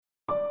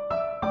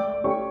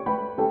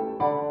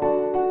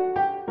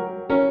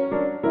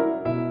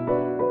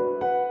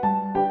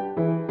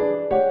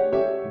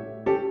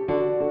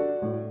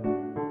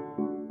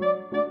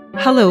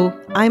Hello,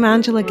 I'm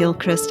Angela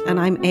Gilchrist and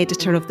I'm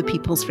editor of The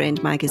People's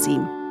Friend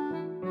magazine.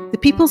 The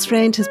People's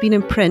Friend has been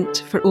in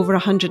print for over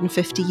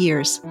 150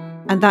 years,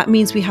 and that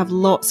means we have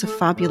lots of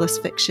fabulous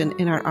fiction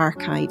in our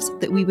archives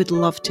that we would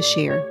love to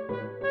share.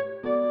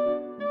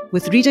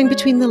 With Reading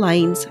Between the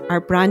Lines, our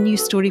brand new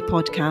story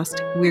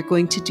podcast, we're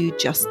going to do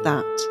just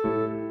that.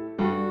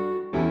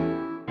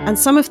 And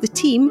some of the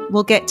team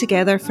will get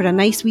together for a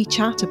nice wee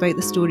chat about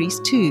the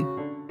stories too.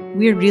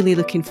 We're really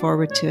looking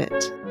forward to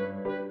it.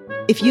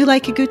 If you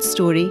like a good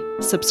story,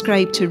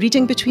 subscribe to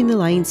Reading Between the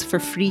Lines for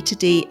free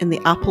today in the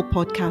Apple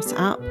Podcasts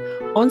app,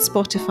 on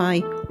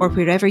Spotify, or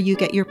wherever you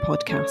get your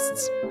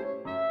podcasts.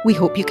 We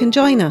hope you can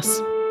join us.